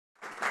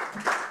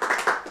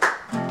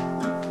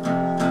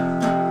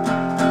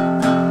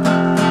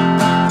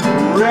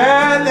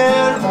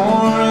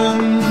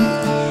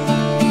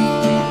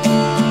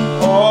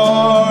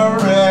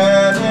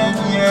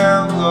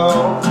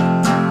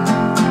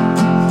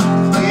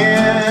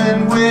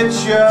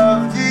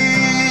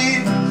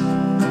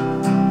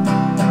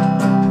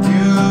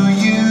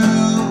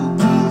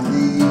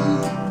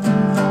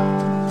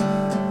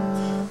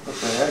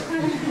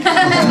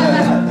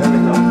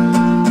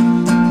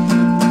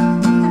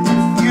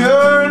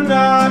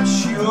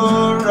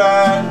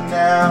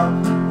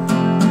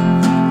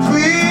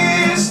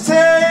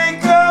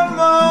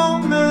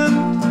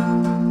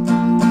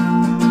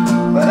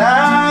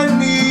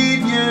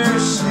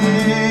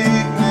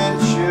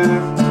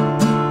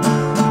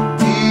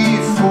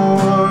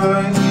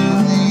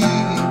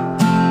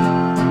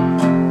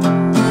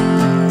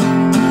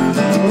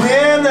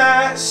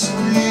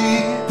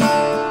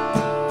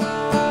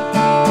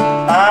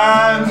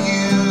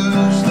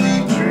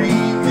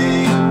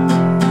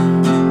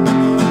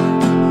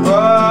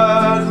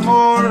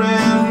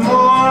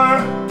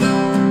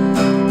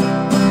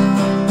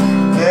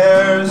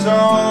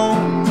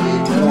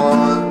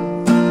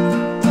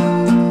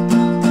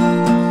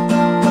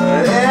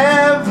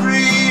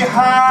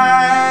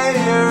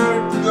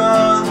hired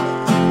gun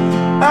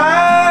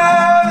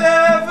I've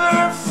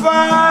ever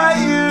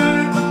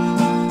fired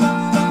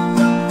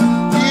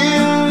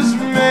is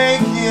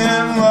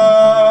making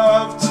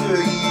love to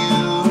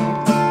you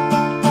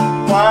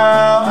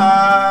while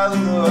I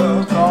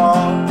look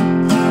on.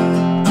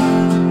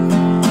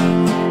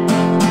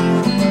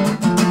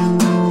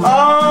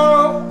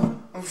 Oh,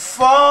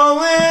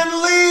 fallen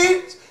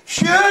leaves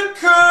should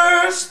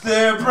curse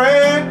their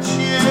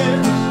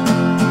branches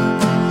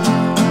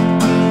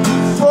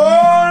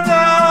for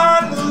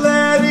not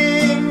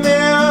letting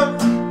them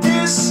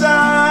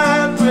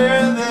decide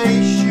where they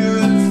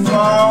should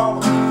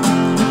fall,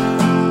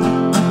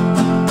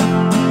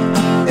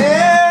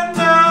 and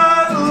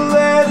not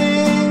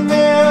letting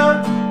them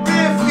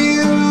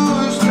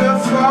refuse to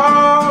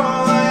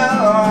fall at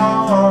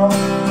all.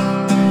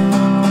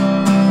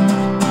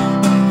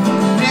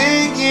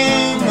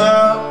 Digging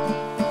up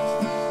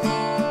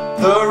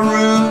the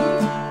root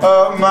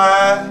of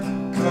my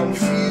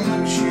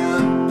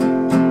confusion.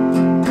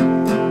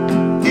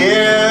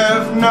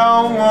 If no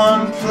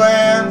one plays